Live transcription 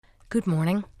Good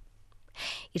morning.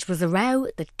 It was a row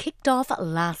that kicked off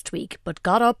last week but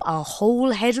got up a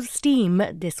whole head of steam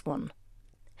this one.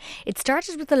 It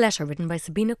started with a letter written by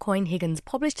Sabina Coyne-Higgins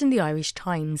published in the Irish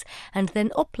Times and then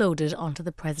uploaded onto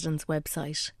the President's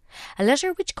website. A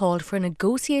letter which called for a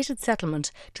negotiated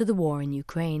settlement to the war in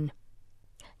Ukraine.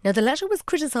 Now, the letter was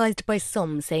criticised by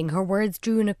some, saying her words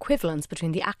drew an equivalence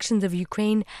between the actions of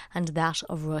Ukraine and that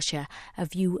of Russia, a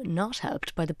view not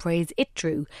helped by the praise it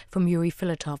drew from Yuri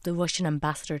Filatov, the Russian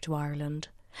ambassador to Ireland.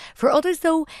 For others,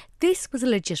 though, this was a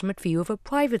legitimate view of a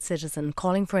private citizen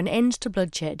calling for an end to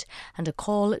bloodshed and a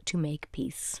call to make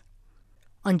peace.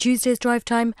 On Tuesday's Drive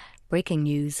Time, breaking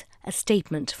news, a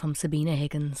statement from Sabina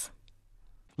Higgins.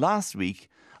 Last week,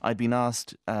 I'd been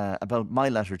asked about my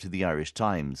letter to the Irish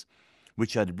Times,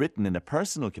 which I'd written in a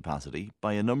personal capacity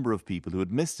by a number of people who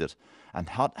had missed it and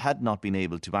had not been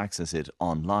able to access it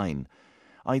online.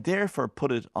 I therefore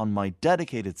put it on my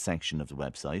dedicated section of the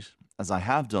website, as I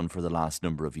have done for the last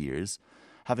number of years.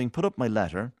 Having put up my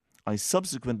letter, I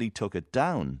subsequently took it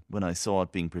down when I saw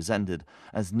it being presented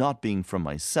as not being from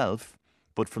myself,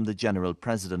 but from the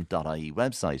generalpresident.ie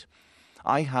website.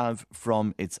 I have,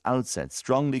 from its outset,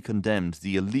 strongly condemned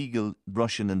the illegal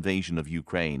Russian invasion of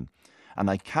Ukraine, and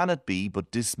I cannot be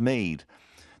but dismayed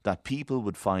that people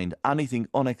would find anything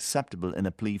unacceptable in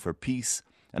a plea for peace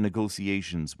and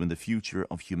negotiations when the future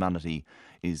of humanity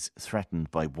is threatened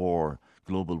by war,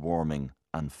 global warming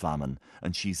and famine.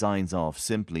 And she signs off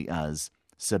simply as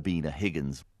Sabina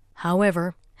Higgins.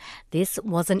 However, this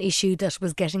was an issue that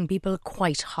was getting people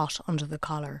quite hot under the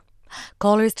collar.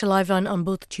 Callers to Liveline on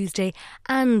both Tuesday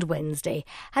and Wednesday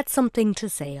had something to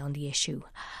say on the issue.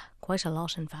 Quite a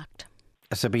lot, in fact.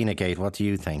 Sabina Gate, what do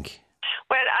you think?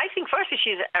 Well, I think firstly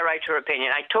she's a right to her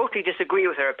opinion. I totally disagree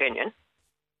with her opinion.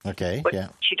 Okay, but yeah.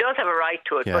 She does have a right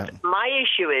to it. Yeah. But my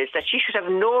issue is that she should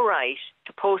have no right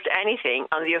to post anything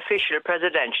on the official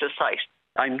presidential site.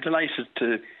 I'm delighted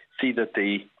to see that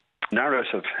the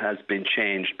narrative has been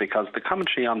changed, because the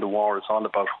commentary on the war is all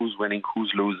about who's winning,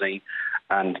 who's losing,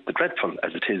 and the dreadful,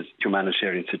 as it is,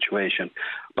 humanitarian situation.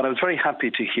 But I was very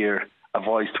happy to hear a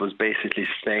voice that was basically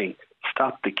saying,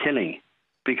 stop the killing.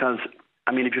 Because,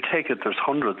 I mean, if you take it, there's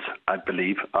hundreds, I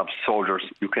believe, of soldiers,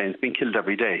 Ukrainians, being killed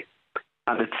every day.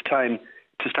 And it's time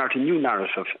to start a new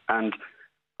narrative. And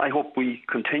I hope we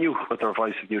continue with our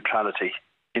voice of neutrality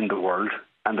in the world,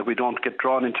 and that we don't get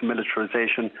drawn into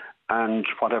militarisation and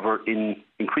whatever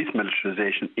increased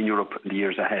militarisation in Europe in the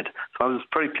years ahead. So I was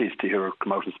very pleased to hear her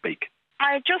come out and speak.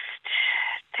 I just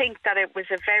think that it was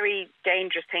a very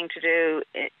dangerous thing to do,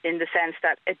 in the sense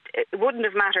that it wouldn't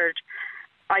have mattered,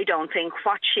 I don't think,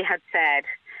 what she had said,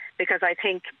 because I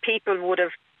think people would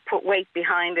have put weight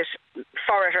behind it,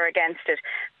 for it or against it,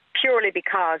 purely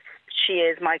because she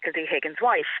is Michael D. Higgins'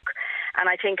 wife. And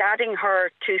I think adding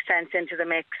her 2 cents into the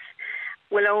mix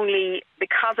will only,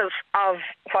 because of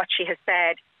what she has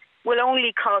said, will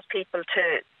only cause people to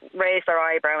raise their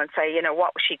eyebrow and say, you know,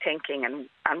 what was she thinking,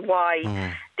 and why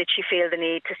did she feel the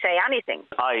need to say anything?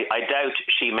 I doubt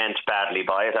she meant badly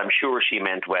by it. I'm sure she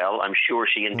meant well. I'm sure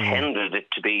she intended it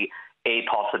to be a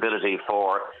possibility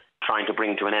for trying to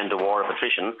bring to an end a war of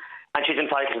attrition. And she's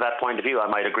entitled to that point of view. I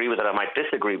might agree with it, I might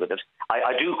disagree with it.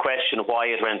 I do question why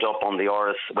it went up on the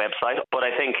Áras website, but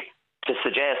I think to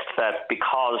suggest that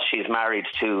because she's married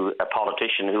to a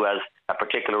politician who has a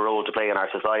particular role to play in our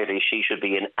society, she should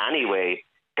be in any way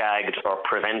gagged or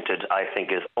prevented, I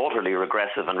think is utterly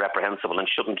regressive and reprehensible, and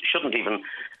shouldn't even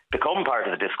become part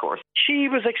of the discourse. She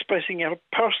was expressing her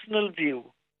personal view.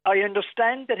 I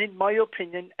understand that, in my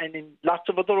opinion, and in lots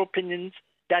of other opinions,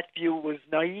 that view was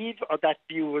naive, or that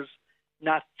view was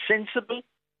not sensible.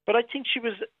 But I think she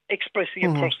was expressing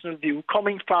a personal view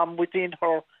coming from within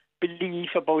her belief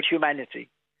about humanity.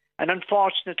 And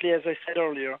unfortunately, as I said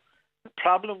earlier, the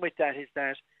problem with that is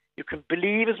that you can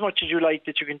believe as much as you like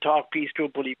that you can talk peace to a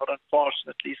bully, but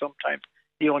unfortunately, sometimes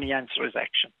the only answer is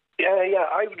action. Yeah,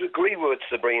 I would agree with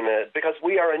Sabrina, because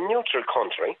we are a neutral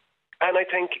country, and I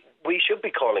think we should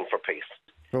be calling for peace.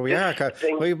 Well, we are.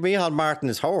 Micheál Martin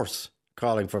is hoarse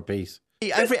calling for peace.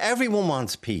 Everyone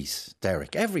wants peace,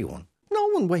 Derek. Everyone. No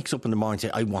one wakes up in the morning and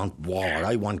says, I want war,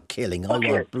 I want killing, I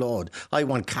want blood, I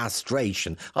want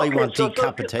castration, I want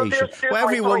decapitation.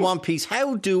 Everyone wants peace.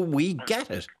 How do we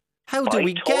get it? How do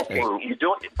we get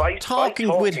it?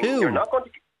 Talking with who?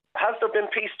 Has there been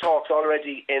peace talks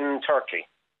already in Turkey?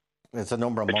 It's a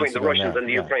number of between months the Russians and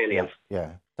the Ukrainians.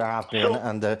 Yeah, there have been,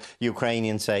 and the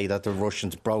Ukrainians say that the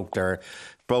Russians broke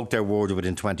their word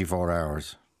within 24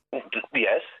 hours.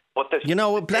 Yes. But you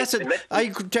know,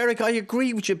 Derek, I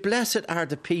agree with you. Blessed are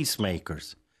the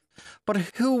peacemakers. But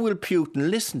who will Putin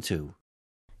listen to?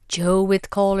 Joe with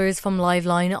callers from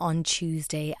Liveline on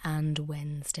Tuesday and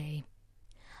Wednesday.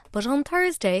 But on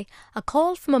Thursday, a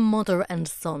call from a mother and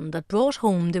son that brought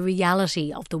home the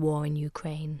reality of the war in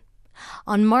Ukraine.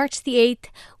 On March the 8th,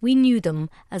 we knew them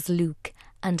as Luke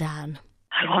and Anne.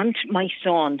 I want my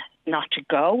son not to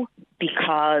go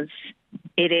because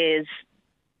it is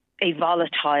a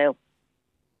volatile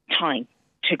time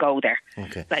to go there.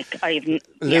 Okay.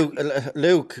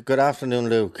 Luke, good afternoon,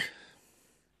 Luke.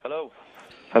 Hello.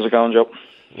 How's it going, Joe?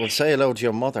 Well, say hello to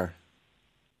your mother.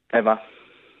 Hey, Ma.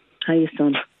 Hi,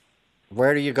 son.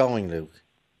 Where are you going, Luke?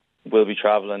 We'll be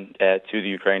travelling to the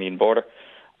Ukrainian border,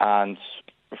 and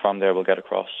from there we'll get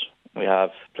across. We have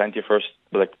plenty of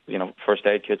first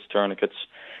aid kits, tourniquets,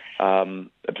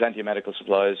 plenty of medical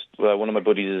supplies. One of my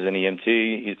buddies is an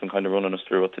EMT. He's been kind of running us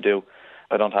through what to do.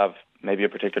 I don't have maybe a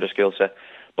particular skill set,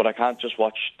 but I can't just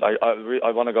watch.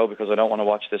 I want to go because I don't want to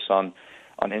watch this on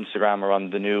Instagram or on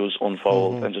the news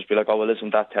unfold and just be like, oh, well,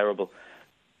 isn't that terrible?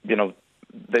 You know,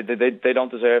 they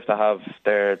don't deserve to have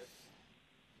their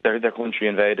country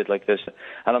invaded like this.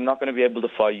 And I'm not going to be able to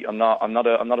fight. I'm not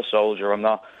a soldier. I'm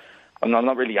not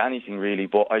really anything really.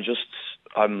 But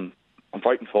I'm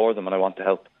fighting for them, and I want to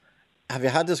help. Have you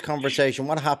had this conversation?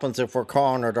 What happens if we're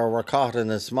cornered or we're caught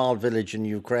in a small village in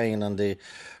Ukraine and the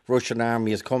Russian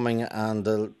army is coming and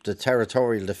the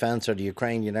territorial defence or the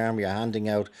Ukrainian army are handing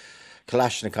out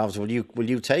Kalashnikovs? Will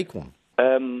you take one?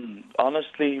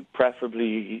 Honestly,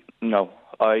 preferably no.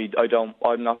 I don't.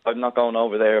 I'm not going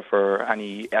over there for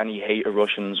any hate of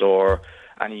Russians or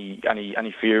any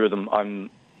fear of them.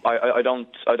 I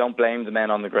don't blame the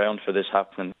men on the ground for this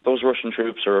happening. Those Russian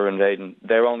troops are invading.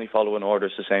 They're only following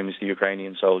orders the same as the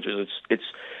Ukrainian soldiers.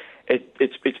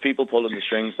 It's people pulling the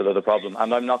strings that are the problem.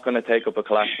 And I'm not going to take up a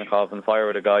Kalashnikov and fire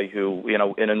at a guy who, you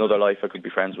know, in another life I could be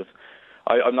friends with.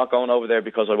 I'm not going over there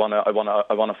because I want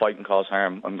to fight and cause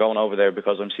harm. I'm going over there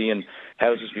because I'm seeing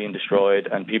houses being destroyed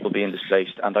and people being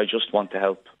displaced, and I just want to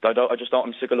help.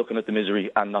 I'm sick of looking at the misery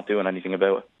and not doing anything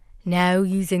about it. Now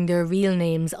using their real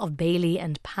names of Bailey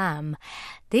and Pam,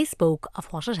 they spoke of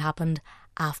what had happened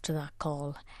after that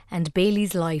call and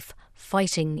Bailey's life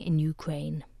fighting in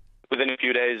Ukraine. Within a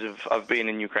few days of being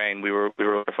in Ukraine, we were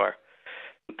under fire.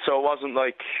 So it wasn't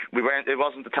like it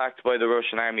wasn't attacked by the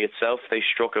Russian army itself. They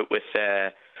struck it with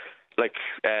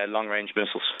long-range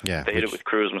missiles. Yeah, they hit it with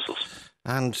cruise missiles.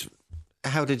 And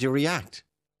how did you react?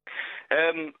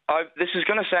 This is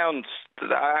going to sound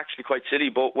actually quite silly,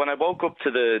 but when I woke up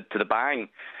to the bang,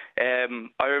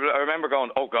 I remember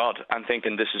going, "Oh God," and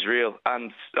thinking this is real.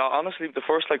 And honestly, the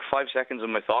first 5 seconds of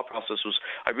my thought process was,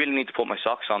 I really need to put my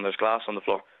socks on. There's glass on the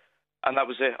floor. And that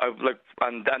was it.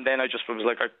 And then I just was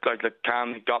I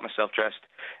calmly got myself dressed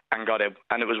and got out.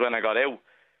 And it was when I got out,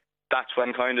 that's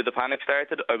when kind of the panic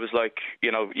started. I was like,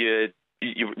 you know,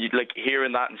 you like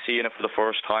hearing that and seeing it for the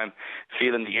first time,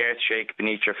 feeling the earth shake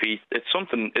beneath your feet. It's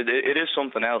something. It is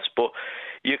something else. But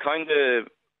you kind of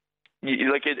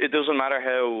it doesn't matter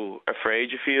how afraid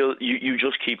you feel. You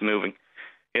just keep moving.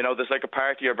 You know, there's like a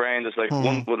part of your brain that's like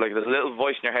there's a little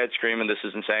voice in your head screaming, "This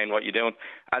is insane, what you're doing,"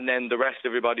 and then the rest,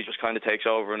 everybody just kind of takes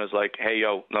over and is like, "Hey,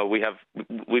 yo, no,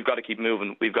 we've got to keep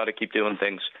moving, we've got to keep doing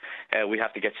things, we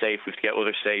have to get safe, we have to get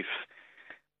others safe."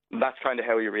 That's kind of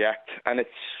how you react, and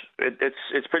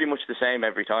it's pretty much the same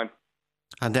every time.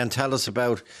 And then tell us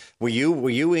about were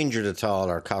you injured at all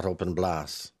or caught up in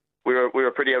blasts? We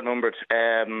were pretty outnumbered.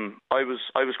 I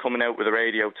was coming out with a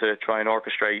radio to try and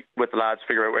orchestrate with the lads,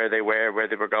 figure out where they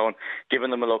were going,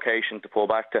 giving them a location to pull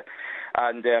back to.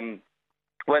 And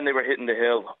when they were hitting the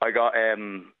hill, I got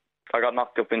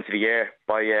knocked up into the air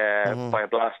by a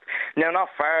blast. Now not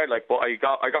far, but I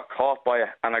got caught by it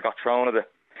and I got thrown at it.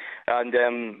 And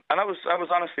I was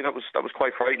honestly that was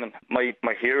quite frightening.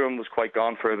 My hearing was quite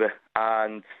gone for a bit,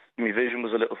 and my vision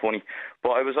was a little funny, but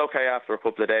I was okay after a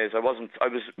couple of days. I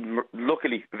was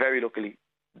very luckily,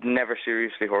 never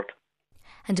seriously hurt.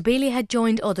 And Bailey had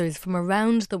joined others from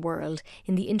around the world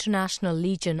in the International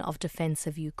Legion of Defence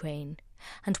of Ukraine.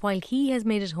 And while he has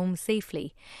made it home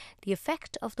safely, the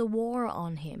effect of the war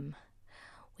on him,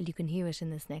 well, you can hear it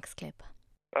in this next clip.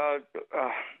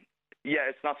 Yeah,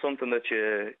 it's not something that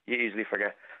you easily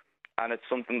forget, and it's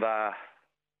something that.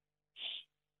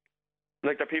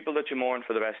 Like, they're people that you mourn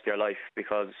for the rest of your life,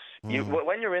 because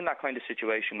when you're in that kind of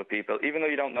situation with people, even though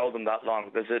you don't know them that long,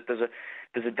 there's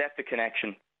a depth of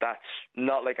connection that's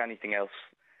not like anything else.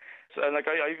 So, and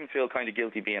I even feel kind of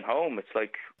guilty being home. It's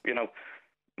like, you know,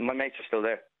 my mates are still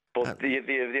there, but the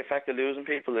effect of losing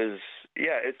people is,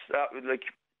 it's like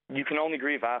you can only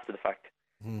grieve after the fact.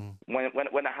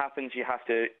 When it happens, you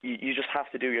just have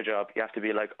to do your job. You have to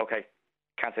be like, okay,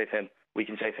 Can't save him. We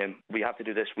can save him. We have to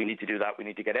do this. We need to do that. We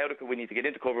need to get out of. We need to get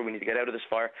into cover. We need to get out of this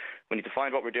fire. We need to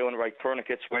find what we're doing. Right,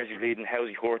 tourniquets. Where's he bleeding? How's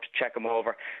he hurt? Check him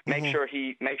over. Make sure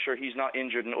he's not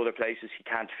injured in other places he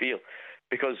can't feel,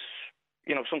 because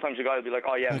sometimes a guy will be like,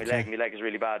 oh yeah, my leg is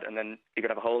really bad, and then he could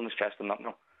have a hole in his chest and not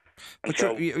know. And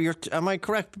but you're am I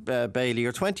correct, Bailey?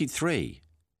 You're 23.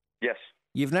 Yes.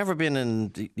 You've never been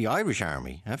in the Irish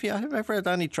Army, have you? Have you ever had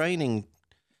any training?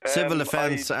 Civil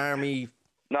Defence, Army?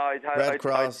 No, I had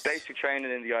basic training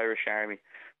in the Irish Army,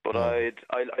 but I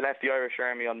left the Irish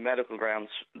Army on medical grounds.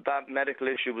 That medical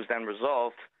issue was then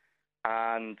resolved,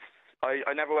 and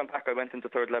I never went back. I went into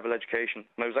third level education,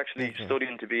 and I was actually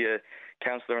studying to be a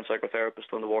counsellor and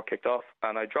psychotherapist when the war kicked off,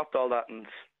 and I dropped all that and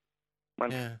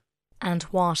went. Yeah. And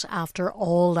what after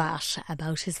all that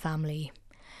about his family?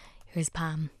 Here's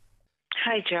Pam.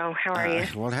 Hi, Joe. How are you?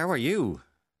 Well, how are you?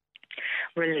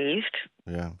 Relieved.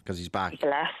 Yeah, because he's back.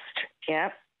 Blessed.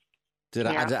 Yeah.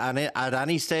 At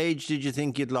any stage did you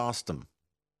think you'd lost him?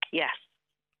 Yes.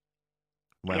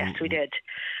 Yes, we did.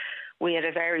 We had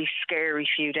a very scary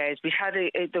few days. We had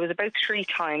there was about 3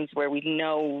 times where we'd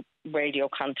no radio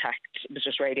contact. It was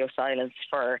just radio silence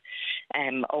for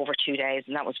over 2 days,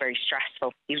 and that was very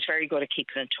stressful. He was very good at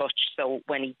keeping in touch, so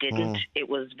when he didn't, it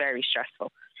was very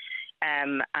stressful.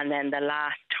 And then the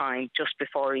last time, just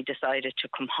before he decided to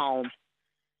come home,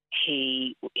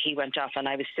 he went off, and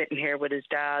I was sitting here with his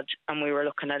dad, and we were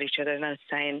looking at each other, and I was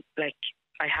saying, like,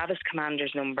 I have his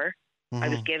commander's number. I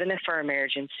was given it for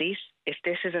emergencies. If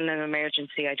this isn't an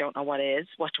emergency, I don't know what is.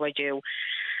 What do I do?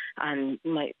 And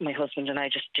my husband and I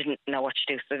just didn't know what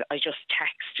to do. So I just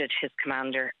texted his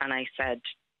commander, and I said,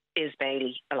 is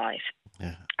Bailey alive?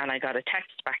 Yeah. And I got a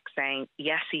text back saying,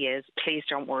 yes, he is. Please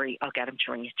don't worry. I'll get him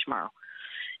to ring you tomorrow.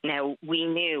 Now, we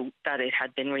knew that it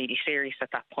had been really serious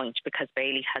at that point, because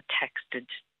Bailey had texted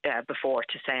before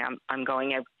to say, I'm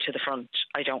going out to the front.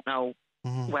 I don't know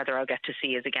whether I'll get to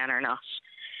see us again or not.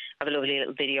 I have a lovely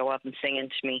little video of him singing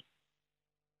to me,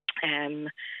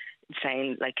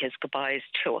 saying like his goodbyes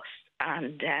to us.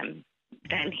 And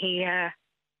then he,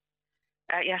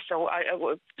 so I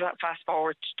fast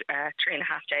forward 3.5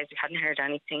 days, we hadn't heard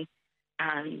anything.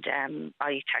 And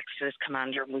I texted his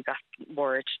commander, and we got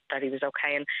word that he was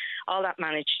okay. And all that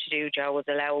managed to do, Joe, was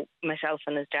allow myself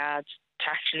and his dad to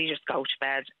actually just go to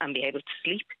bed and be able to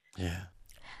sleep. Yeah.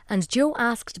 And Joe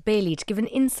asked Bailey to give an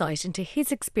insight into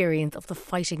his experience of the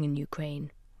fighting in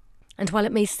Ukraine. And while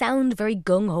it may sound very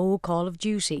gung-ho Call of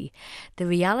Duty, the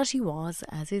reality was,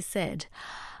 as is said,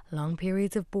 long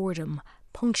periods of boredom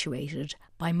punctuated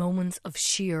by moments of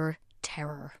sheer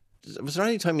terror. Was there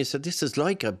any time you said, this is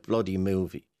like a bloody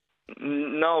movie?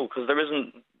 No, because there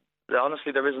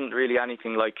isn't really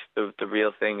anything like the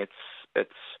real thing. It's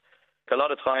a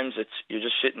lot of times you're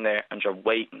just sitting there and you're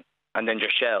waiting, and then you're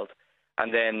shelled.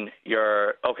 And then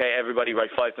you're, okay, everybody, right,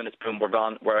 5 minutes, boom, we're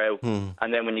gone, we're out.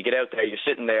 And then when you get out there, you're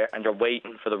sitting there and you're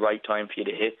waiting for the right time for you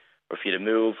to hit, or for you to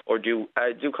move, or do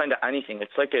kind of anything.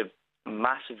 It's like a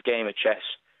massive game of chess.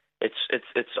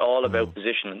 It's all about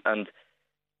position, and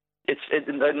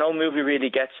no movie really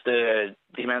gets the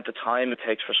amount of time it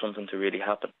takes for something to really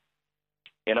happen.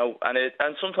 And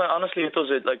sometimes, honestly, it does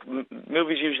it. Like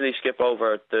movies usually skip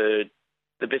over the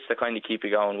bits that kind of keep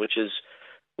you going, which is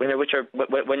when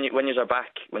you're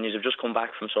back, when you've just come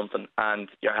back from something and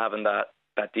you're having that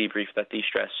debrief, that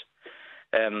de-stress.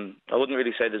 I wouldn't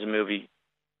really say there's a movie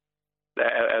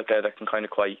out there that can kind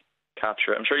of quite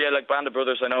capture it. I'm sure, like Band of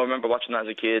Brothers, I remember watching that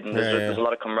as a kid, and there's a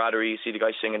lot of camaraderie. You see the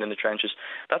guys singing in the trenches.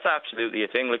 That's absolutely a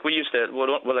thing. Like we used to,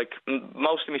 like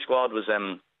most of my squad was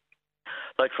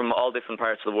like from all different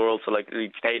parts of the world. So like the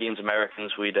Canadians,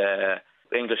 Americans, we'd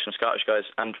English and Scottish guys.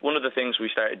 And one of the things we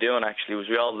started doing actually was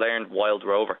we all learned Wild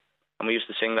Rover, and we used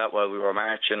to sing that while we were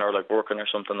marching or like working or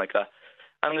something like that.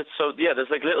 And it's there's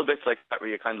like little bits like that where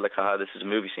you're kind of like, this is a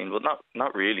movie scene, but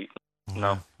not really.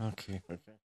 No. Okay.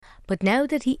 But now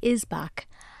that he is back,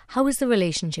 how has the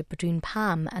relationship between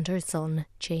Pam and her son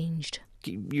changed?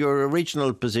 Your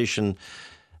original position,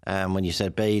 when you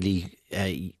said, Bailey,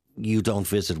 you don't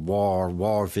visit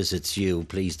war visits you,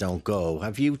 please don't go.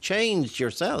 Have you changed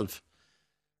yourself?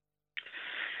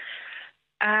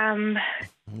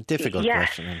 Difficult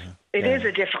question. It is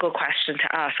a difficult question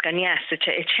to ask. And yes,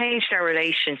 it changed our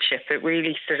relationship. It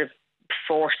really sort of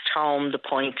forced home the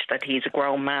point that he's a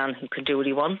grown man who can do what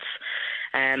he wants.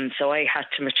 So I had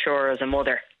to mature as a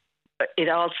mother. But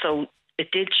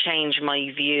it did change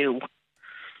my view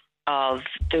of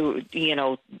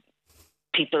the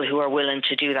people who are willing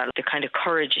to do that, the kind of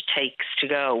courage it takes to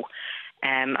go.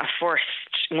 At first,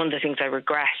 one of the things I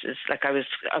regret is, like, I was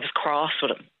cross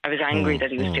with him. I was angry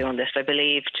that he was doing this. I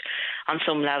believed on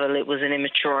some level it was an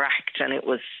immature act, and it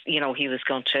was, he was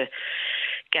going to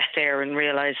get there and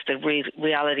realise the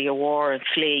reality of war and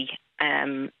flee.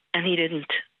 And he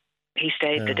didn't. He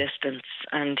stayed the distance,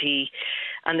 and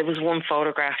there was one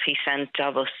photograph he sent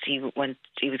of us. He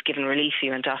was given relief. He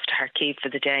went off to Kharkiv for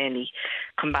the day, and he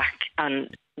come back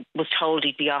and was told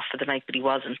he'd be off for the night, but he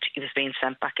wasn't. He was being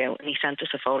sent back out, and he sent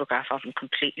us a photograph of him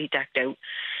completely decked out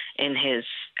in his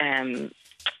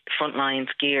front lines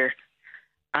gear,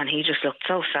 and he just looked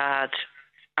so sad.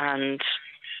 And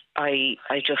I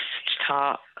just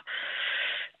thought,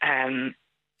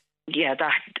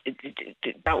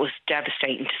 that was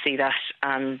devastating to see that.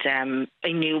 And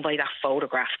I knew by that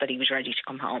photograph that he was ready to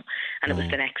come home. And it was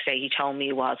the next day he told me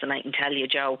he was. And I can tell you,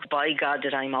 Joe, by God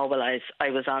did I mobilise.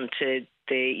 I was on to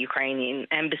the Ukrainian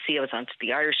embassy. I was on to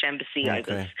the Irish embassy.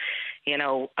 Okay.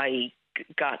 I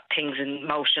got things in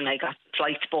motion. I got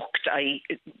flights booked.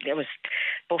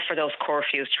 But for those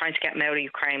curfews, trying to get him out of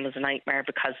Ukraine was a nightmare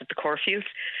because of the curfews.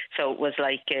 So it was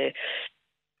like...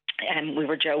 we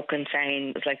were joking, saying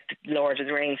it was like the Lord of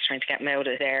the Rings, trying to get him out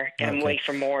of there, get him away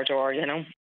from Mordor,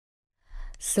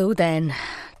 So then,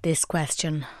 this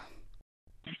question.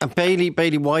 And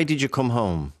Bailey, why did you come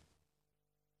home?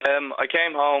 I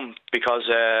came home because,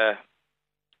 to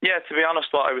be honest,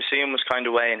 what I was seeing was kind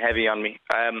of weighing heavy on me.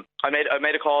 I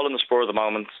made a call in the spur of the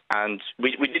moment, and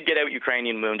we did get out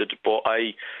Ukrainian wounded, but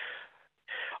I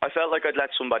felt like I'd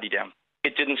let somebody down.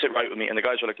 It didn't sit right with me, and the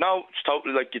guys were like, "No, it's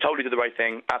totally, like, you totally did the right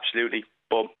thing, absolutely."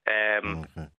 But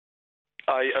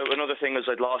another thing is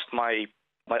I'd lost I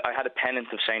had a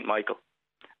pennant of Saint Michael,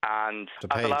 and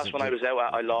at the last one I was out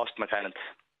at, I lost my pennant.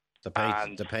 The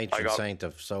patron saint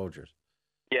of soldiers.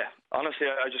 Yeah, honestly,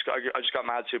 I just got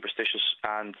mad superstitious,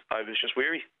 and I was just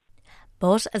weary.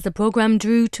 But as the programme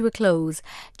drew to a close,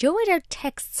 Joe read out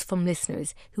texts from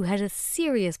listeners who had a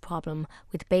serious problem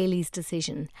with Bailey's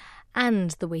decision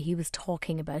and the way he was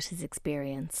talking about his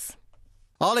experience.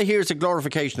 All I hear is a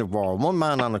glorification of war. One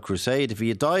man on a crusade. If he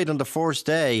had died on the first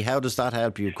day, how does that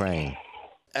help Ukraine?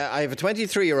 I have a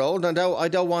 23-year-old, and I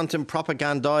don't want him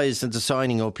propagandised into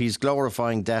signing up. He's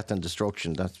glorifying death and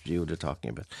destruction. That's what you were talking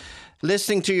about.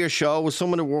 Listening to your show as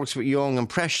someone who works with young,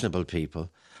 impressionable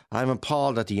people, I'm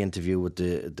appalled at the interview with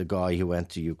the guy who went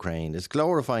to Ukraine. It's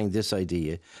glorifying this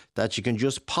idea that you can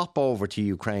just pop over to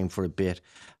Ukraine for a bit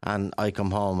and I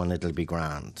come home and it'll be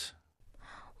grand.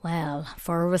 Well,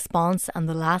 for a response and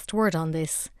the last word on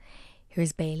this,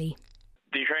 here's Bailey.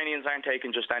 The Ukrainians aren't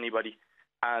taking just anybody,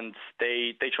 and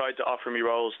they tried to offer me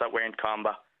roles that weren't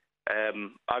combat.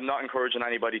 I'm not encouraging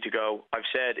anybody to go. I've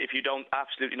said, if you don't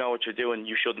absolutely know what you're doing,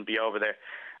 you shouldn't be over there.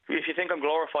 If you think I'm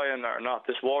glorifying it or not,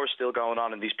 this war is still going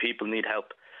on and these people need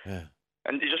help. Yeah.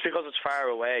 And just because it's far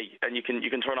away and you can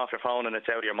turn off your phone and it's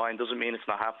out of your mind doesn't mean it's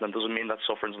not happening, doesn't mean that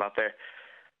suffering's not there.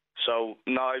 So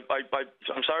no,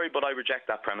 I'm sorry, but I reject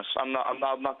that premise. I'm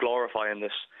not glorifying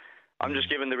this. I'm just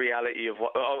giving the reality of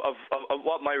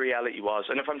what my reality was.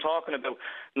 And if I'm talking about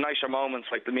nicer moments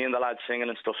like me and the lads singing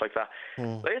and stuff like that,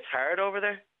 it's hard over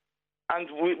there. And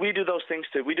we do those things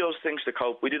to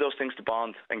cope. We do those things to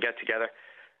bond and get together.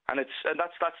 And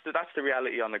that's the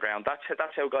reality on the ground. That's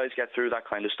how guys get through that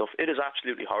kind of stuff. It is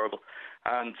absolutely horrible,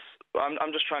 and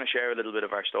I'm just trying to share a little bit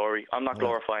of our story. I'm not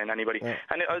glorifying anybody. Yeah.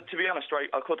 And to be honest, right,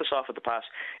 I'll cut this off at the pass.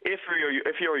 If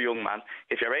you're a young man,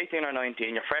 if you're 18 or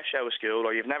 19, you're fresh out of school,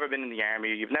 or you've never been in the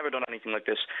army, you've never done anything like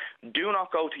this, do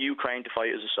not go to Ukraine to fight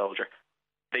as a soldier.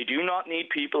 They do not need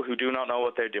people who do not know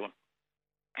what they're doing.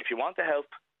 If you want to help,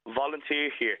 volunteer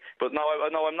here. But no,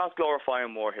 I'm not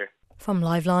glorifying war here. From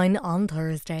Liveline on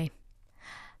Thursday.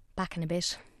 Back in a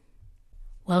bit.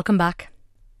 Welcome back.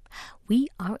 We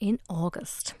are in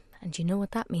August, and you know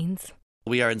what that means.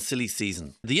 We are in silly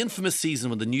season. The infamous season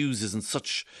when the news is in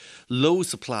such low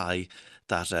supply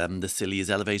that the silly is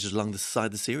elevated along the side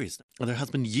of the series. And there has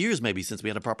been years maybe since we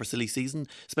had a proper silly season,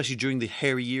 especially during the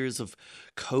hairy years of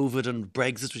COVID and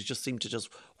Brexit, which just seemed to just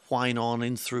whine on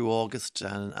in through August.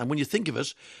 And when you think of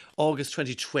it, August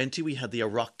 2020 we had the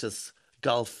Oireachtas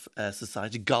Golf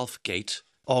Society, Golfgate.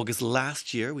 August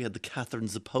last year, we had the Catherine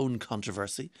Zappone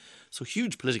controversy. So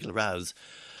huge political rows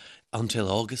until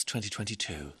August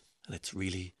 2022. And it's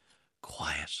really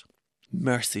quiet.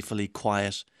 Mercifully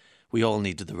quiet. We all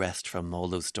needed the rest from all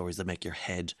those stories that make your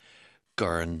head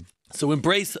gurn. So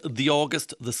embrace the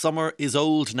August. The summer is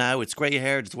old now. It's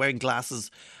grey-haired, it's wearing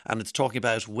glasses, and it's talking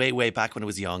about way, way back when it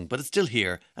was young. But it's still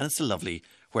here, and it's still lovely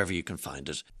wherever you can find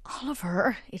it.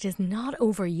 Oliver, it is not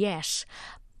over yet.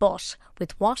 But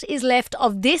with what is left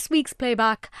of this week's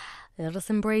playback, let us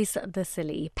embrace the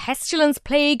silly. Pestilence,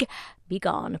 plague, be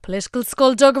gone. Political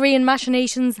skullduggery and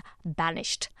machinations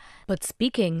banished. But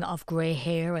speaking of grey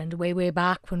hair and way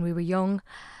back when we were young,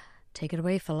 take it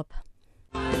away, Philip.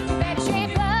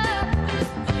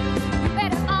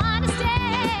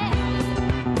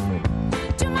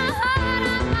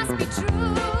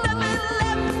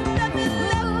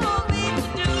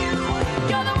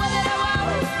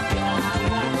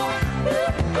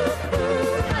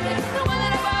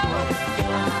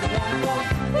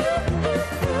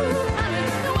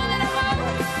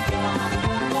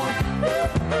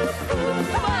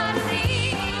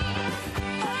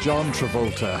 John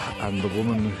Travolta and the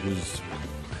woman who's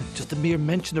just the mere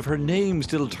mention of her name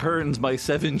still turns my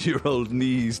 7-year-old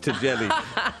knees to jelly.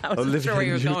 I wasn't sure where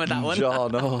you were going with that one.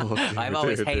 John, I've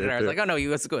always hated her. I was like, oh no,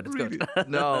 it's good, it's really? good.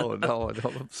 No, I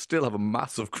still have a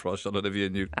massive crush on Olivia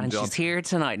Newton-John. And she's here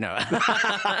tonight now.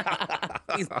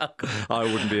 I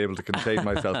wouldn't be able to contain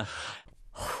myself.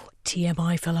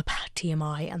 TMI, Philip,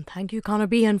 TMI. And thank you, Conor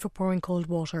Behan, for pouring cold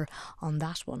water on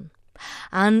that one.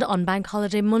 And on Bank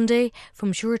Holiday Monday,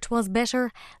 from Sure 'Twas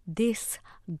Better, this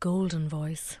golden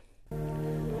voice.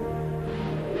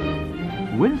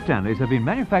 Winstanleys have been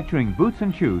manufacturing boots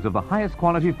and shoes of the highest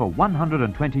quality for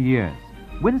 120 years.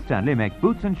 Winstanley make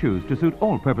boots and shoes to suit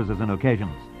all purposes and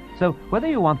occasions. So whether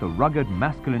you want the rugged,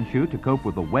 masculine shoe to cope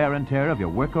with the wear and tear of your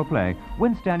work or play,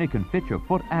 Winstanley can fit your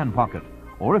foot and pocket.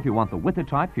 Or if you want the withered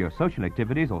type for your social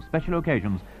activities or special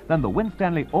occasions, then the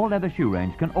Winstanley all-leather shoe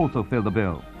range can also fill the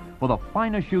bill. For the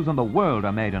finest shoes in the world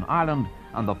are made in Ireland,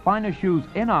 and the finest shoes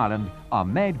in Ireland are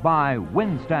made by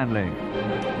Winstanley.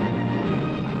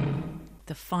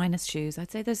 The finest shoes.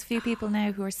 I'd say there's a few people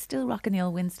now who are still rocking the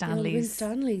old Winstanleys.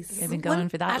 They've been going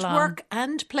for that at long. At work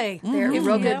and play. They're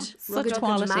rugged, such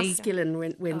quality. Masculine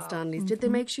Winstanleys. Did they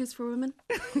make shoes for women?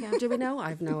 Yeah, do we know?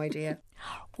 I've no idea.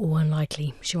 Oh,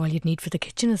 unlikely. Sure, all you'd need for the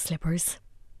kitchen is slippers.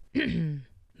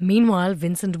 Meanwhile,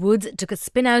 Vincent Woods took a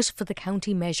spin out for the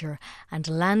county measure and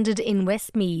landed in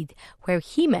Westmeath, where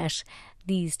he met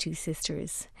these two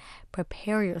sisters.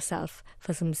 Prepare yourself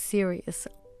for some serious...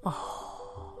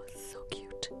 Oh, so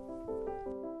cute.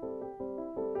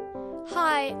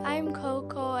 Hi, I'm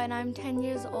Coco and I'm 10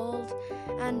 years old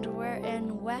and we're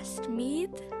in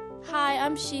Westmeath. Hi,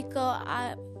 I'm Shiko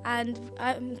and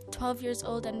I'm 12 years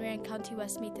old and we're in County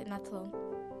Westmeath in Athlone.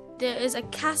 There is a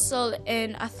castle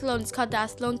in Athlone, it's called the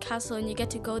Athlone Castle, and you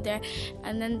get to go there.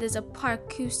 And then there's a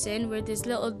park, Coosin, where there's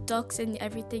little ducks and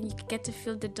everything. You get to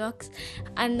feel the ducks.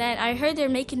 And then I heard they're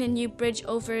making a new bridge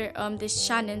over this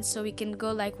Shannon, so we can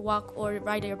go like walk or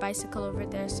ride your bicycle over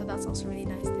there. So that's also really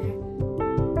nice there.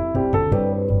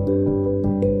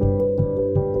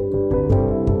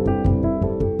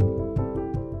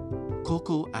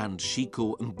 Coco and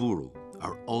Shiko Mburu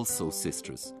are also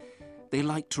sisters. They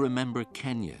like to remember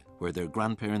Kenya, where their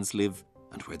grandparents live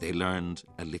and where they learned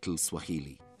a little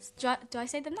Swahili. Do I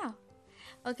say them now?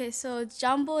 Okay, so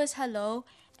Jambo is hello,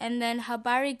 and then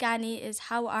Habari Gani is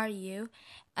how are you,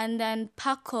 and then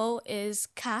Paco is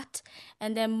cat,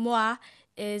 and then Moi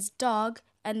is dog,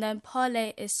 and then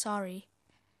Pole is sorry.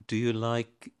 Do you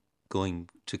like going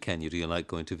to Kenya? Do you like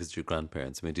going to visit your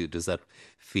grandparents? I mean, does that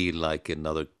feel like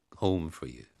another home for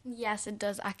you? Yes, it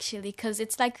does actually, because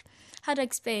it's like, how to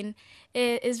explain?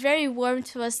 It is very warm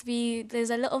to us. There's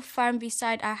a little farm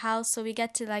beside our house, so we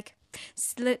get to like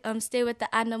stay with the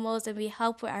animals and we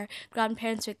help with our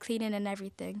grandparents with cleaning and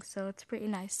everything. So it's pretty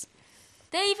nice.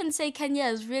 They even say Kenya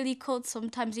is really cold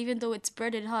sometimes, even though it's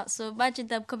burning hot. So imagine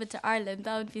them coming to Ireland.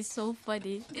 That would be so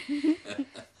funny.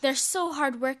 They're so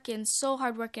hardworking.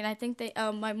 I think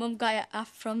my mum got it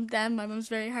off from them. My mum's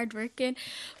very hardworking.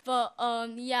 But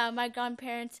yeah, my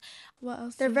grandparents. What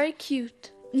else? They're very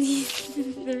cute.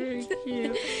 They're very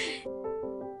cute.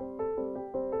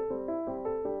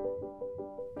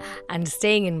 And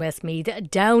staying in Westmeath,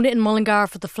 down in Mullingar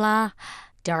for the Fleadh,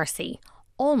 Darcy,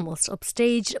 almost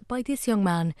upstaged by this young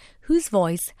man whose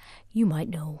voice you might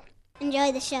know.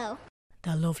 Enjoy the show.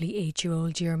 The lovely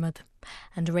 8-year-old Diarmuid.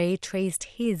 And Ray traced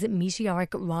his meteoric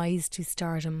rise to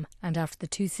stardom. And after the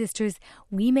two sisters,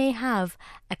 we may have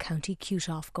a county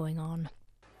cute-off going on.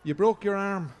 You broke your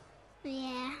arm?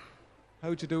 Yeah.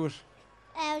 How'd you do it?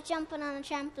 I was jumping on a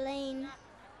trampoline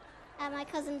at my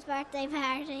cousin's birthday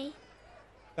party.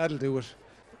 That'll do it.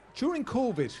 During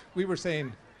COVID, we were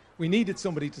saying we needed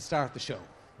somebody to start the show,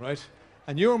 right?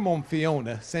 And your mum,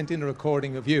 Fiona, sent in a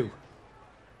recording of you.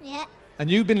 Yeah. And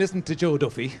you've been listening to Joe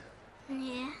Duffy.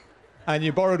 Yeah. And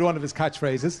you borrowed one of his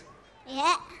catchphrases.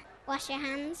 Yeah. Wash your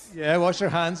hands. Yeah, wash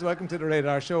your hands. Welcome to the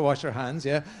Radar Show, wash your hands,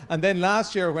 yeah. And then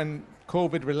last year when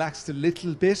COVID relaxed a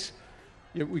little bit,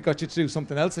 we got you to do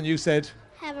something else and you said...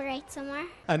 Have a right somewhere.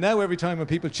 And now every time when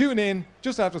people tune in,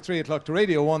 just after 3 o'clock to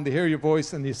Radio 1, they hear your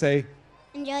voice and you say...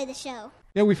 Enjoy the show.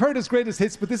 Yeah, we've heard his greatest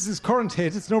hits, but this is his current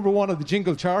hit. It's number 1 on the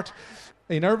jingle chart.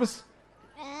 Are you nervous?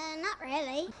 Not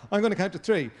really. I'm going to count to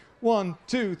 3. 1,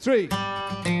 2, 3. It's the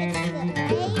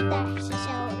Ray Darcy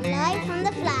Show, live from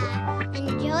the flat.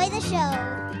 Enjoy the show.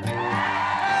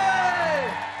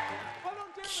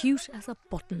 Cute as a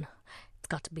button. It's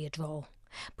got to be a draw.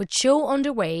 But show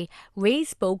underway, Ray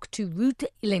spoke to Ruth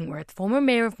Illingworth, former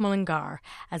mayor of Mullingar,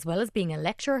 as well as being a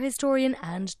lecturer, historian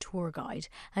and tour guide.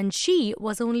 And she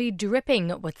was only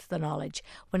dripping with the knowledge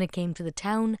when it came to the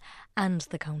town and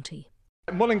the county.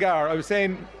 Mullingar, I was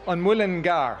saying on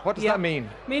Mullingar. What does that mean?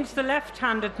 It means the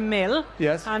left-handed mill.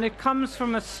 Yes. And it comes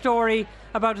from a story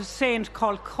about a saint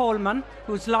called Coleman,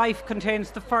 whose life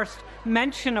contains the first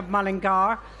mention of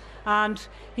Mullingar. And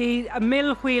a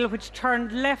mill wheel which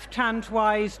turned left-hand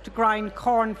wise to grind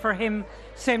corn for him,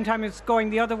 same time as going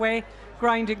the other way,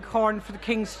 grinding corn for the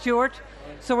King Stuart.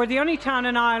 So we're the only town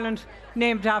in Ireland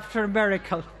named after a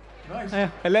miracle.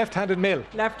 Nice. A left-handed mill.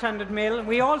 Left-handed mill.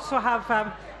 We also have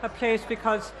a place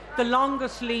because the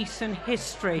longest lease in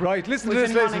history. Right, listen to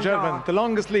this, ladies and gentlemen. The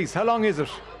longest lease, how long is it?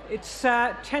 It's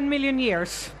 10 million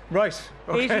years. Right.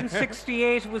 Okay.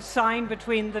 1868 was signed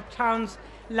between the town's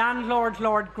landlord,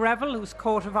 Lord Greville, whose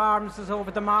coat of arms is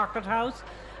over the market house,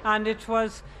 and it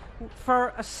was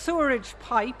for a sewerage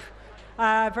pipe,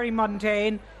 very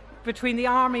mundane, between the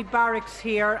army barracks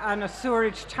here and a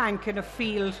sewerage tank in a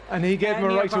field. And he gave him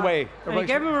a right of way. He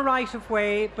gave him a right of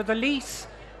way, but the lease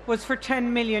was for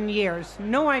 10 million years.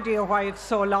 No idea why it's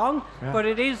so long, but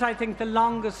it is, I think, the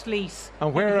longest lease.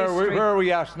 And where are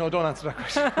we at? No, don't answer that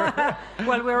question.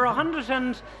 Well,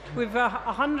 we've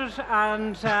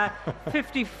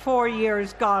 154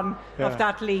 years gone of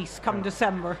that lease come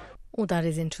December. Oh, that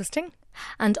is interesting.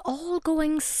 And all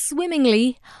going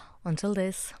swimmingly until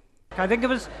this. I think it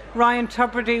was Ryan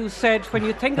Tubridy who said, when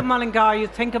you think of Mullingar, you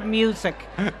think of music.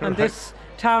 And this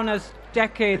town has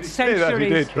decades,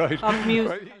 centuries of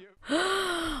music.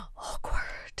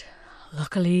 Awkward.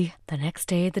 Luckily, the next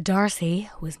day, the Darcy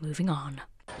was moving on.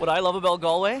 What I love about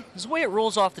Galway is the way it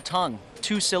rolls off the tongue.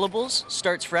 2 syllables,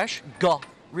 starts fresh, ga,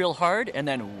 real hard, and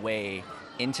then way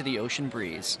into the ocean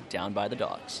breeze, down by the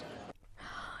docks.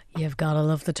 You've gotta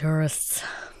love the tourists.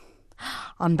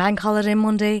 On Bank Holiday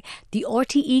Monday, the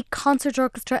RTE Concert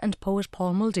Orchestra and poet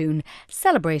Paul Muldoon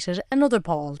celebrated another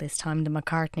Paul, this time the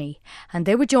McCartney, and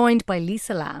they were joined by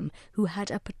Lisa Lamb, who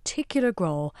had a particular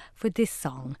grow for this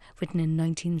song, written in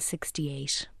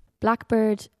 1968.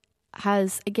 Blackbird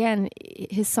has, again,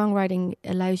 his songwriting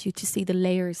allows you to see the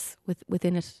layers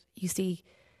within it. You see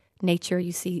nature,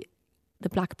 you see the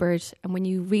blackbird, and when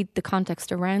you read the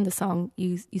context around the song,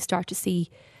 you start to see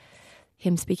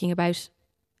him speaking about,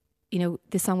 you know,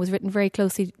 this song was written very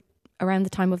closely around the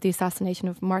time of the assassination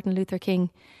of Martin Luther King.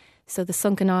 So the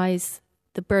sunken eyes,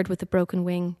 the bird with the broken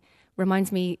wing,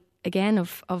 reminds me again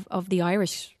of the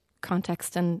Irish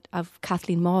context and of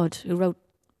Kathleen Maud, who wrote,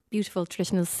 beautiful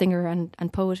traditional singer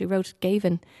and poet, who wrote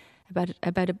Gavin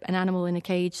about an animal in a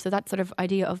cage. So that sort of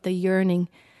idea of the yearning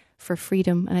for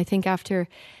freedom. And I think after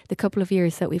the couple of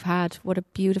years that we've had, what a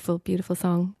beautiful, beautiful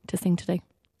song to sing today.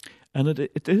 And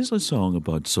it is a song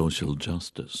about social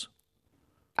justice.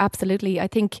 Absolutely. I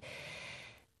think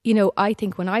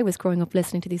when I was growing up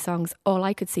listening to these songs, all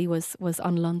I could see was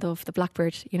An Londove, the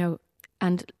blackbird, you know,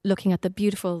 and looking at the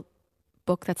beautiful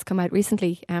book that's come out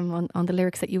recently on the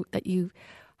lyrics that you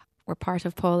were part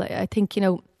of, Paul. I think, you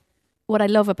know, what I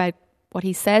love about what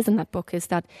he says in that book is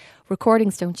that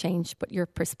recordings don't change, but your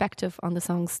perspective on the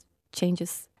songs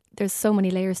changes. There's so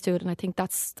many layers to it, and I think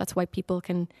that's why people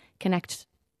can connect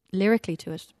lyrically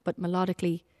to it, but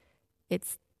melodically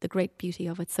it's the great beauty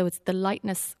of it. So it's the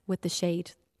lightness with the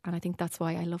shade, and I think that's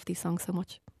why I love these songs so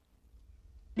much.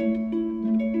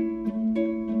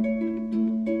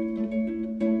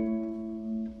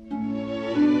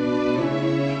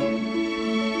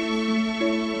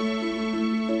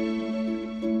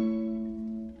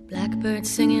 Blackbird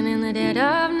singing in the dead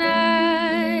of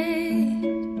night,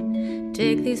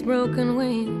 take these broken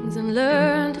wings and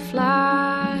learn to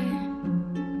fly.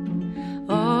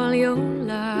 All your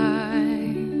life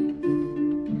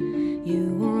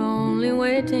you were only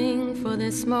waiting for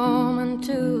this moment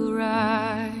to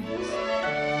rise.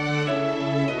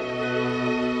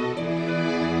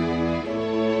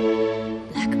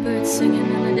 Blackbird singing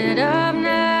in the dead of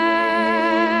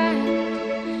night,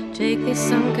 take these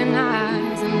sunken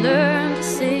eyes and learn to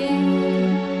see.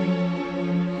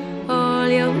 All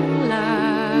your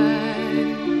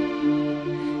life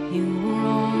you were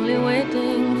only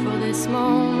waiting for this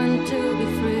moment to be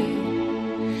free.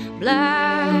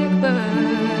 Blackbird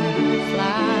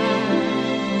fly,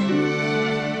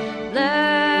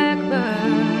 blackbird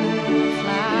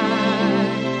fly.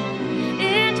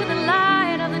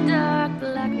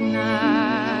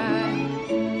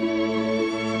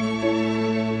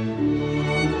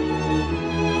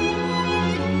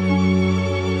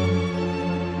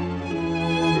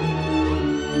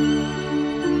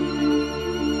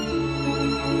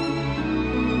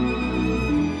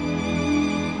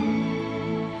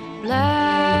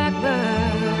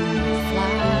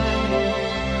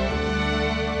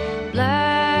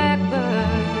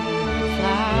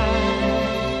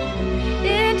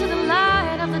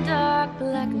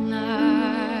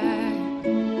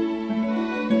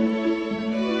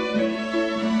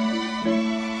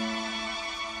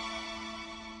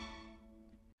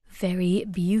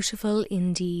 Beautiful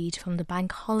indeed, from the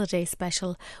Bank Holiday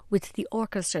special with the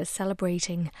orchestra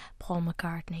celebrating Paul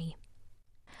McCartney.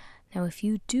 Now, if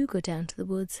you do go down to the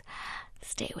woods,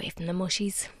 stay away from the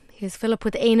mushies. Here's Philip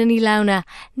with Éanna Ní Lamhna.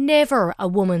 Never a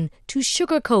woman to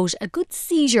sugarcoat a good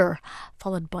seizure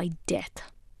followed by death.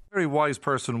 A very wise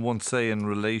person once say in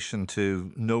relation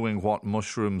to knowing what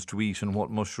mushrooms to eat and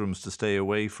what mushrooms to stay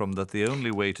away from, that the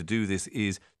only way to do this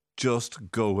is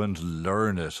just go and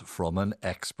learn it from an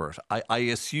expert. I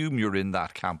assume you're in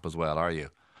that camp as well, are you?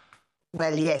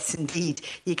 Well, yes, indeed.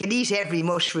 You can eat every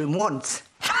mushroom once,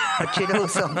 but you know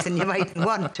something, you mightn't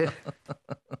want to.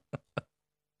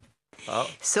 Oh.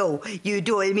 So you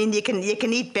do. I mean, you can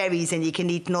eat berries and you can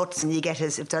eat nuts, and you get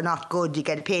if they're not good, you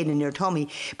get a pain in your tummy.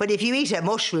 But if you eat a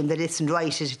mushroom that isn't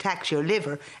right, it attacks your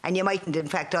liver, and you mightn't, in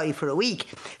fact, die for a week.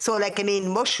 So,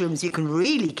 mushrooms, you can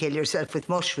really kill yourself with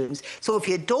mushrooms. So if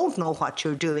you don't know what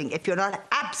you're doing, if you're not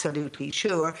absolutely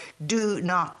sure, do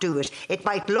not do it. It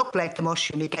might look like the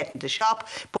mushroom you get in the shop,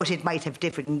 but it might have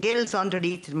different gills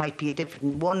underneath. It might be a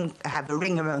different one, have a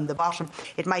ring around the bottom.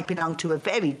 It might belong to a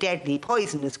very deadly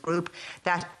poisonous group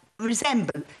that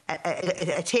resemble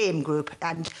a tame group,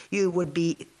 and you would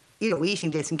be, eating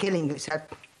this and killing yourself.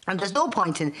 And there's no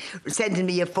point in sending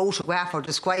me a photograph or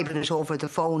describing it over the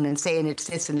phone and saying it's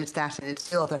this and it's that and it's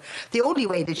the other. The only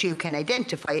way that you can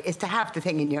identify is to have the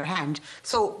thing in your hand.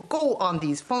 So go on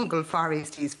these fungal forays,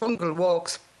 these fungal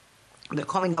walks. They're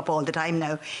coming up all the time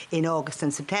now in August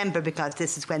and September, because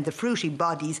this is when the fruiting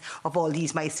bodies of all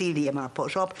these mycelium are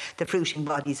put up. The fruiting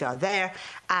bodies are there,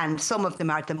 and some of them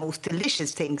are the most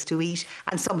delicious things to eat,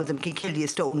 and some of them can kill you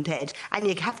stone dead. And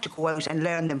you have to go out and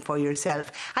learn them for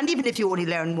yourself. And even if you only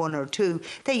learn one or two,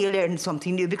 then you learn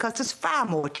something new, because there's far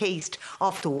more taste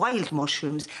of the wild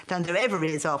mushrooms than there ever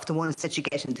is of the ones that you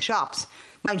get in the shops.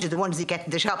 Mind you, the ones you get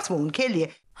in the shops won't kill you.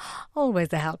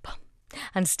 Always a help.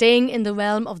 And staying in the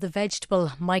realm of the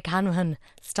vegetable, Mike Hanrahan,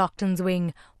 Stockton's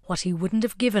wing, what he wouldn't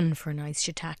have given for a nice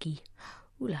shiitake.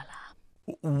 Ooh la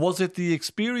la. Was it the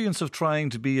experience of trying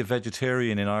to be a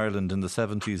vegetarian in Ireland in the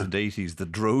 70s and 80s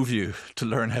that drove you to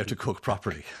learn how to cook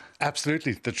properly?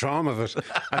 Absolutely, the trauma of it.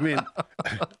 I mean,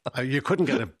 you couldn't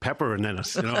get a pepper in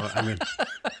Ennis, I mean,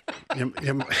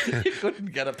 you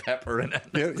couldn't get a pepper in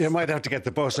Ennis. You might have to get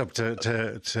the bus up to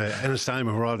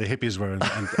Ennistimon, where all the hippies were,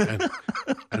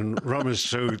 and rummage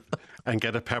through and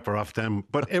get a pepper off them.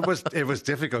 But it was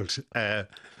difficult.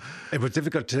 It was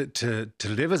difficult to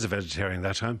live as a vegetarian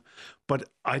that time. But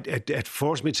it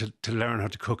forced me to learn how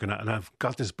to cook. And I've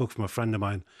got this book from a friend of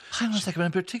mine. Hang on a second,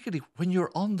 and particularly when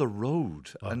you're on the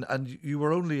road and you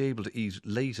were only able to eat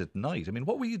late at night. I mean,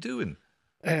 what were you doing?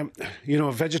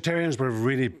 Vegetarians were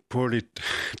really poorly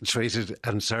treated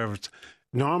and served.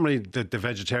 Normally, the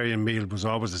vegetarian meal was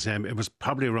always the same. It was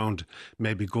probably around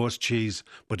maybe goat's cheese,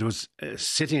 but it was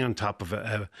sitting on top of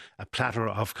a platter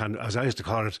of kind of, as I used to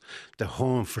call it, the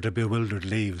home for the bewildered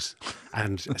leaves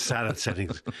and salad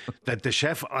settings. That the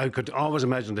chef, I could always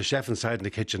imagine the chef inside in the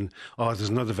kitchen, there's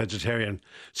another vegetarian.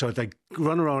 So they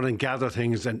run around and gather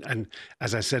things. And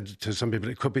as I said to some people,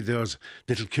 it could be those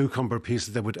little cucumber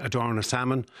pieces that would adorn a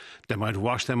salmon. They might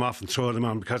wash them off and throw them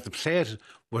on, because the plate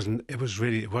wasn't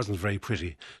very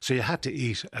pretty. So you had to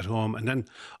eat at home, and then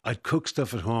I'd cook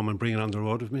stuff at home and bring it on the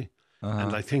road with me.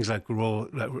 And things like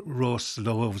roast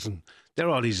loaves, and they're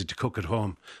all easy to cook at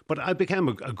home. But I became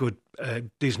a good,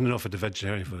 decent enough at the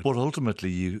vegetarian food. But ultimately,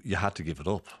 you had to give it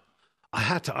up. I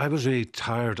had to. I was really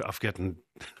tired of getting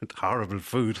horrible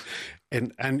food,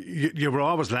 and you were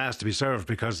always last to be served,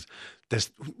 because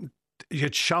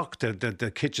you'd shock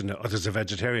the kitchen, as a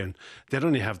vegetarian. They'd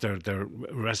only have their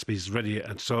recipes ready,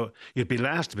 and so you'd be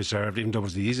last to be served, even though it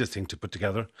was the easiest thing to put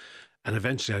together. And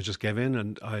eventually I just gave in,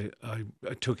 and I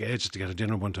took ages to get a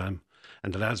dinner one time,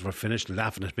 and the lads were finished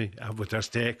laughing at me with their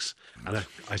steaks, and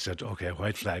I said, OK,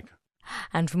 white flag.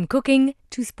 And from cooking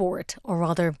to sport, or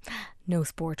rather, no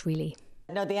sport really.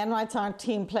 No, the Enrights aren't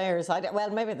team players.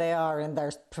 Well, maybe they are in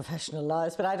their professional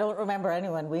lives, but I don't remember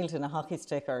anyone wielding a hockey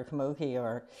stick or a camogie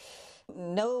or...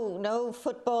 No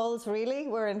footballs really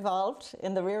were involved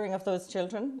in the rearing of those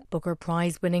children. Booker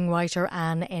Prize winning writer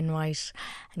Anne Enright.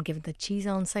 And given that she's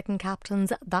on second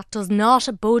captains, that does not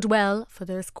bode well for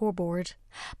their scoreboard.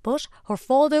 But her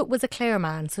father was a Clare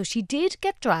man, so she did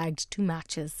get dragged to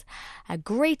matches. A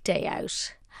great day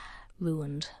out.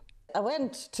 Ruined. I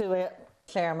went to a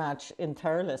Clare match in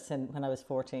Thurles when I was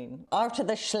 14. After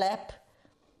the schlep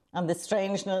and the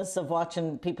strangeness of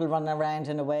watching people run around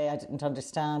in a way I didn't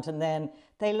understand. And then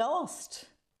they lost.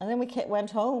 And then we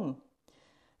went home.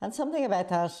 And something about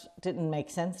that didn't make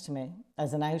sense to me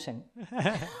as an outing.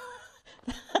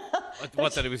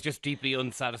 What, that it was just deeply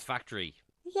unsatisfactory?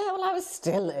 Yeah, well, I was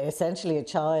still essentially a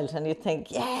child, and you'd think,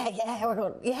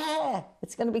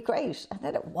 it's going to be great. And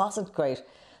then it wasn't great.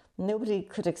 Nobody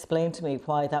could explain to me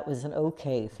why that was an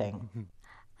okay thing.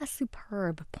 A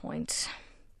superb point.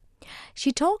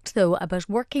 She talked, though, about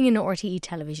working in RTE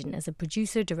television as a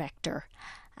producer-director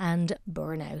and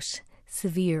burnout,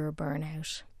 severe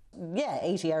burnout. Yeah,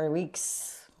 80-hour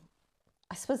weeks.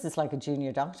 I suppose it's like a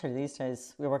junior doctor these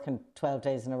days. We're working 12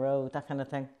 days in a row, that kind of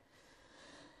thing.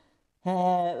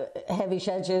 Heavy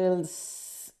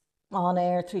schedules, on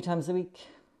air 3 times a week,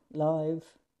 live.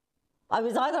 I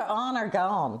was either on or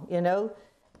gone, you know,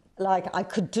 like I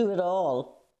could do it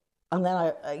all. And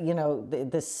then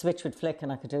the switch would flick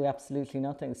and I could do absolutely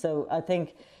nothing. So I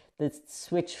think the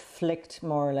switch flicked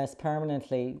more or less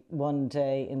permanently one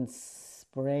day in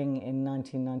spring in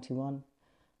 1991.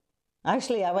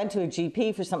 Actually, I went to a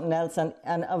GP for something else,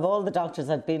 and of all the doctors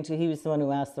I'd been to, he was the one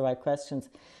who asked the right questions.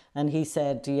 And he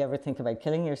said, do you ever think about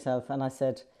killing yourself? And I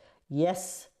said,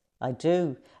 yes, I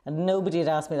do. And nobody had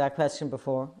asked me that question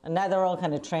before. And now they're all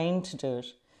kind of trained to do it.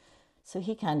 So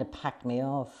he kind of packed me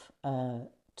off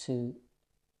to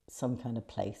some kind of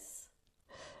place.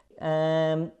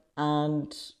 And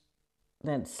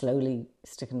then slowly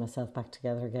sticking myself back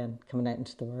together again, coming out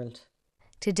into the world.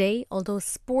 Today, although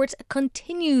sport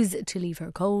continues to leave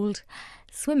her cold,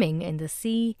 swimming in the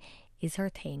sea is her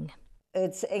thing.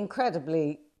 It's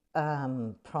incredibly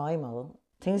primal.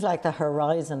 Things like the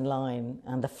horizon line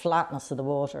and the flatness of the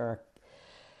water.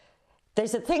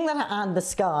 There's a thing and the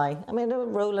sky. I mean,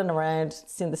 rolling around,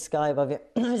 seeing the sky above you.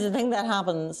 There's a thing that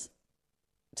happens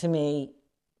to me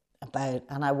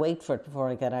and I wait for it before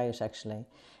I get out, actually.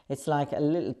 It's like a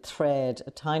little thread,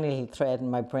 a tiny little thread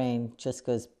in my brain just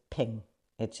goes ping.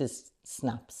 It just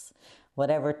snaps.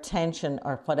 Whatever tension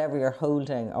or whatever you're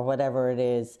holding or whatever it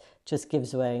is just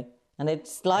gives way. And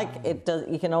it's like it does.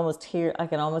 I can almost hear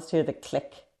the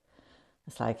click.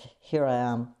 It's like, here I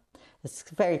am. It's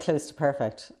very close to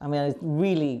perfect. I mean, it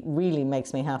really, really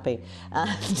makes me happy.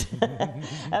 And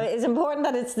I mean, it's important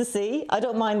that it's the sea. I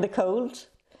don't mind the cold.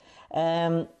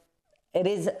 It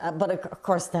is, but of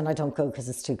course, then I don't go because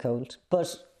it's too cold.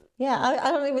 But yeah,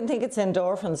 I don't even think it's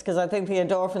endorphins, because I think the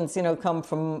endorphins, come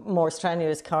from more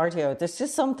strenuous cardio. There's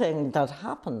just something that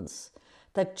happens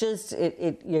that just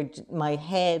my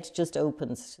head just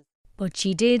opens. But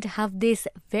she did have this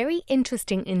very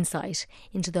interesting insight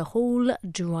into the whole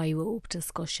dry rope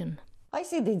discussion. I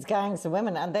see these gangs of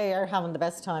women and they are having the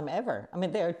best time ever. I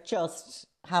mean, they're just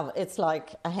it's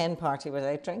like a hen party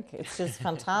without drink. It's just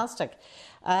fantastic.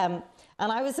 And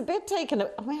I was a bit taken,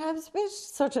 I was a bit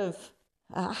sort of,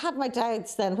 I had my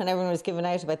doubts then when everyone was giving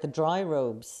out about the dry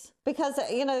robes. Because,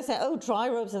 they say, oh, dry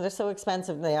robes, and they're so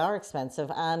expensive, and they are expensive.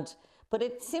 But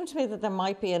it seemed to me that there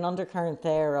might be an undercurrent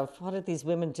there of what are these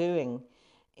women doing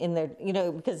in their,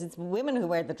 because it's women who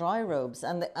wear the dry robes.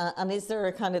 And is there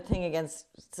a kind of thing against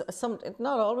some,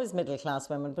 not always middle-class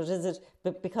women, but is it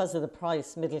because of the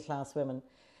price, middle-class women,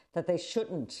 that they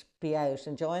shouldn't be out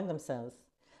enjoying themselves?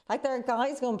 Like there are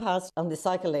guys going past on the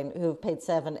cycle lane who have paid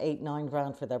 7, 8, 9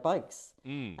 grand for their bikes.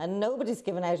 And nobody's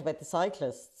given out about the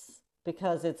cyclists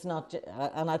because it's not,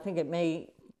 and I think it may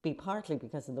be partly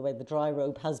because of the way the dry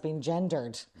rope has been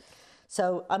gendered.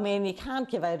 So, I mean, you can't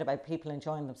give out about people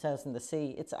enjoying themselves in the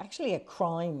sea. It's actually a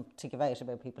crime to give out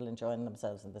about people enjoying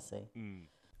themselves in the sea.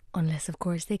 Unless, of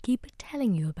course, they keep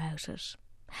telling you about it.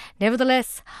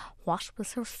 Nevertheless, what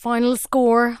was her final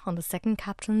score on the second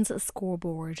captain's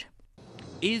scoreboard?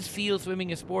 Is field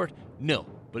swimming a sport? No,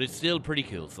 but it's still pretty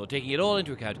cool. So taking it all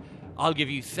into account, I'll give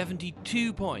you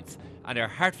 72 points and our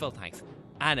heartfelt thanks.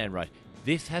 Anne Enright,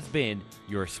 this has been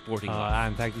your sporting life.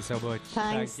 Anne, thank you so much.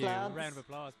 Thanks, thank you. Lads. A round of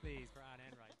applause, please, for Anne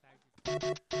Enright.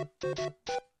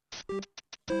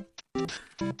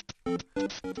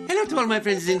 Hello to all my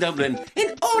friends in Dublin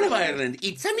and all of Ireland.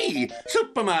 It's me,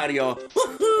 Super Mario.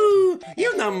 Woohoo!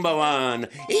 You number one.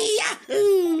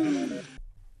 Yahoo!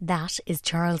 That is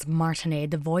Charles Martinet,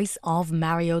 the voice of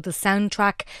Mario, the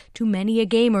soundtrack to many a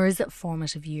gamer's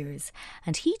formative years.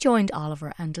 And he joined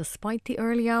Oliver, and despite the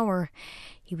early hour,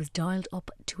 he was dialed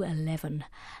up to 11.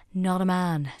 Not a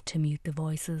man to mute the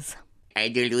voices. I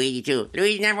do Luigi too.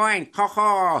 Luigi number one. Ho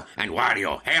ho. And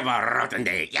Wario, have a rotten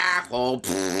day. Yahoo.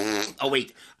 Oh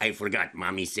wait, I forgot.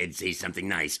 Mommy said say something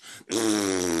nice.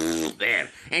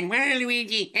 There. And well,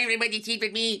 Luigi, everybody cheat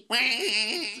with me.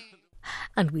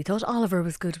 And we thought Oliver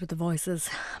was good with the voices.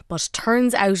 But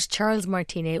turns out Charles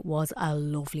Martinet was a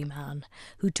lovely man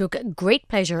who took great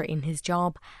pleasure in his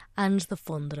job and the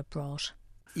fun that it brought.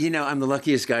 You know, I'm the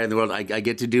luckiest guy in the world. I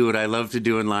get to do what I love to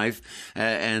do in life.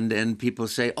 And people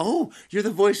say, oh, you're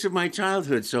the voice of my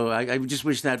childhood. So I just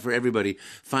wish that for everybody.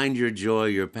 Find your joy,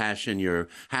 your passion, your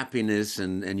happiness,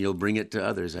 and you'll bring it to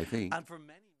others, I think.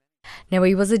 Now,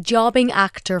 he was a jobbing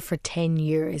actor for 10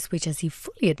 years, which, as he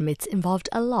fully admits, involved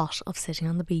a lot of sitting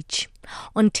on the beach.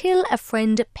 Until a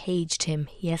friend paged him.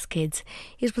 Yes, kids,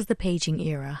 it was the paging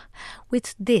era.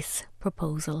 With this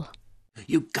proposal.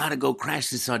 You gotta go crash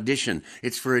this audition.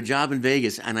 It's for a job in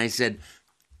Vegas. And I said,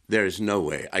 there's no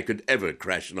way I could ever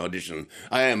crash an audition.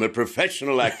 I am a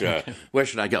professional actor. Where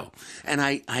should I go? And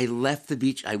I left the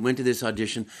beach. I went to this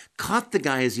audition, caught the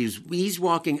guy as he's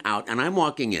walking out, and I'm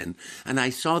walking in, and I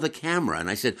saw the camera, and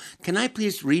I said, can I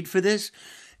please read for this?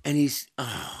 And he's,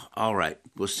 oh, all right,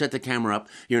 we'll set the camera up.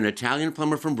 You're an Italian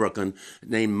plumber from Brooklyn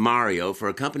named Mario for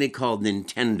a company called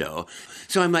Nintendo.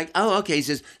 So I'm like, oh, okay. He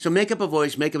says, so make up a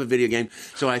voice, make up a video game.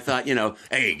 So I thought,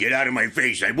 hey, get out of my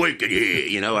face. I'm working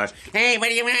here, or, hey, what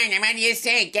do you want? I'm on your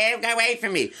sink. Get away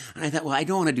from me. And I thought, well, I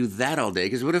don't want to do that all day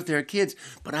because what if there are kids?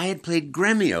 But I had played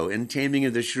Gremio in Taming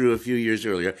of the Shrew a few years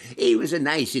earlier. He was a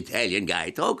nice Italian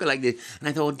guy, talking like this. And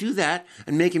I thought, well, do that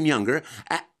and make him younger.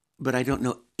 But I don't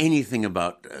know anything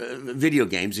about video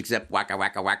games except waka,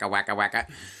 waka, waka, waka, waka.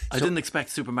 I didn't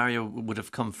expect Super Mario would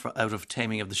have come out of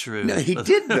Taming of the Shrew. No, he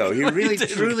did, though. He really,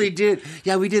 truly did.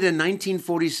 Yeah, we did a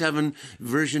 1947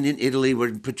 version in Italy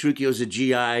where Petruchio's a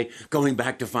GI going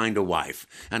back to find a wife.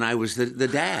 And I was the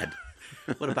dad.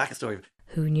 What a backstory.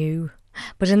 Who knew?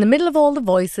 But in the middle of all the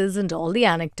voices and all the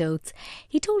anecdotes,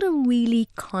 he told a really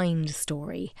kind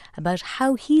story about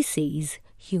how he sees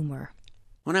humour.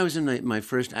 When I was in my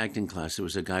first acting class, there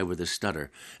was a guy with a stutter.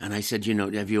 And I said,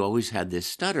 have you always had this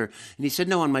stutter? And he said,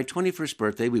 no, on my 21st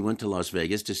birthday, we went to Las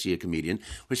Vegas to see a comedian.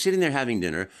 We're sitting there having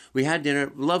dinner. We had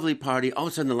dinner, lovely party. All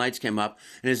of a sudden, the lights came up.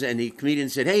 And the comedian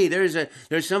said, hey, there's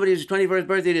somebody whose 21st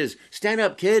birthday it is. Stand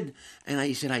up, kid. And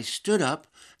he said, I stood up.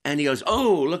 And he goes,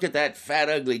 oh, look at that fat,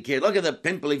 ugly kid. Look at the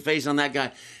pimply face on that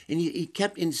guy. And he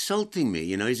kept insulting me.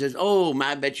 He says, oh,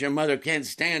 I bet your mother can't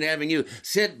stand having you.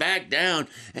 Sit back down.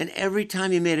 And every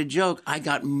time he made a joke, I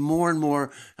got more and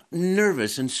more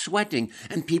nervous and sweating.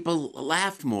 And people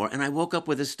laughed more. And I woke up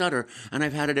with a stutter. And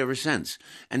I've had it ever since.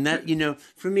 And that,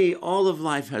 for me, all of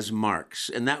life has marks.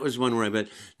 And that was one where I bet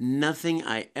nothing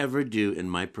I ever do in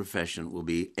my profession will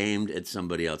be aimed at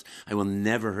somebody else. I will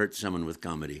never hurt someone with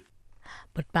comedy.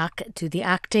 But back to the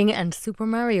acting and Super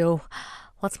Mario.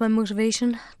 What's my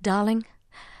motivation, darling?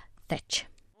 Fetch.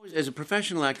 As a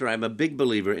professional actor, I'm a big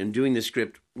believer in doing the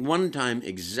script one time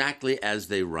exactly as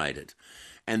they write it.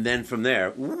 And then from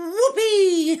there,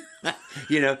 whoopee!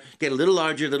 Get a little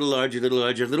larger, a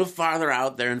little farther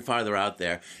out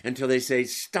there until they say,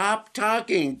 stop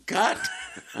talking, cut.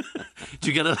 Do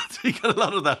you get a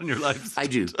lot of that in your life? I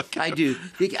do.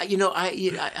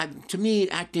 To me,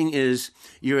 acting is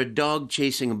you're a dog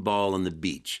chasing a ball on the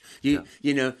beach. You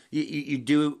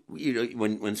do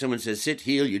when someone says sit,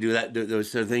 heel, you do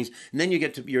those sort of things, and then you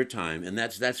get to your time, and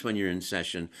that's when you're in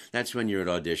session. That's when you're at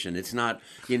audition. It's not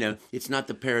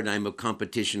the paradigm of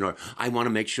competition or I want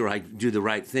to make sure I do the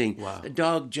right thing. Wow. The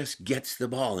dog just gets the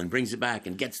ball and brings it back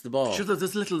and gets the ball. Sure,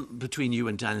 there's little between you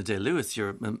and Daniel Day-Lewis.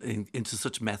 You're into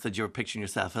such method. You're picturing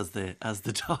yourself as the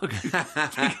dog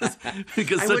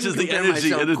because such is the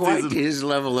energy. I quite to his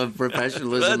level of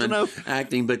professionalism and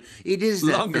acting, but it is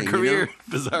that longer thing, career.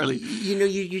 Bizarrely,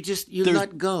 you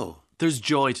let go. There's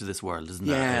joy to this world, isn't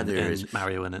there? Yeah, there is.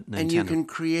 Mario and Nintendo. And you can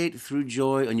create through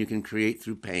joy and you can create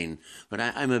through pain. But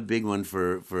I'm a big one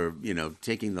for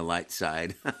taking the light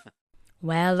side.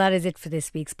 Well, that is it for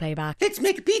this week's playback. Let's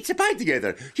make a pizza pie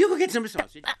together. You go get some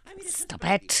sausage. Stop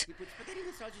it.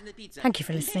 Thank you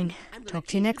for listening. Talk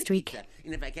to you next week.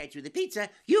 And if I catch you with the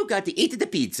pizza, you got to eat the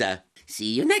pizza.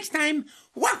 See you next time.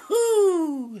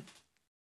 Wahoo!